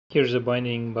Here's a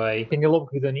binding by Pénélope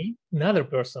Guidoni, another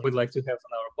person we'd like to have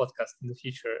on our podcast in the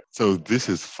future. So this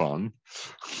is fun.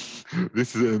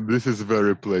 This is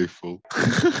very playful.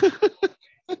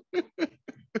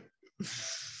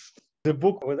 The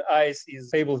book with eyes is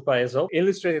Fables by Aesop,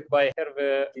 illustrated by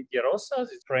Hervé Rosa,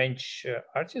 the French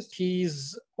artist.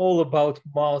 He's all about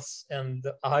mouths and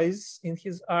eyes in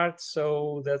his art,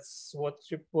 so that's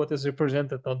what is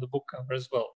represented on the book cover as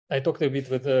well. I talked a bit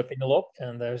with Pénélope,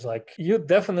 and I was like, you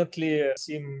definitely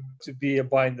seem to be a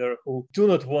binder who do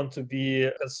not want to be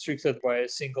constricted by a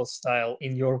single style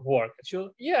in your work.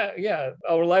 Yeah,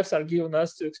 our lives are given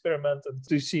us to experiment and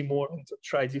to see more and to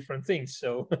try different things.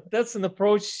 So that's an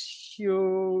approach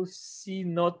you see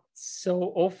not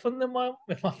so often among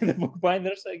the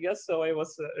bookbinders, I guess. So I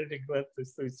was really glad to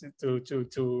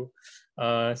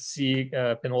see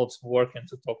Pénélope's work and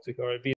to talk to her a bit.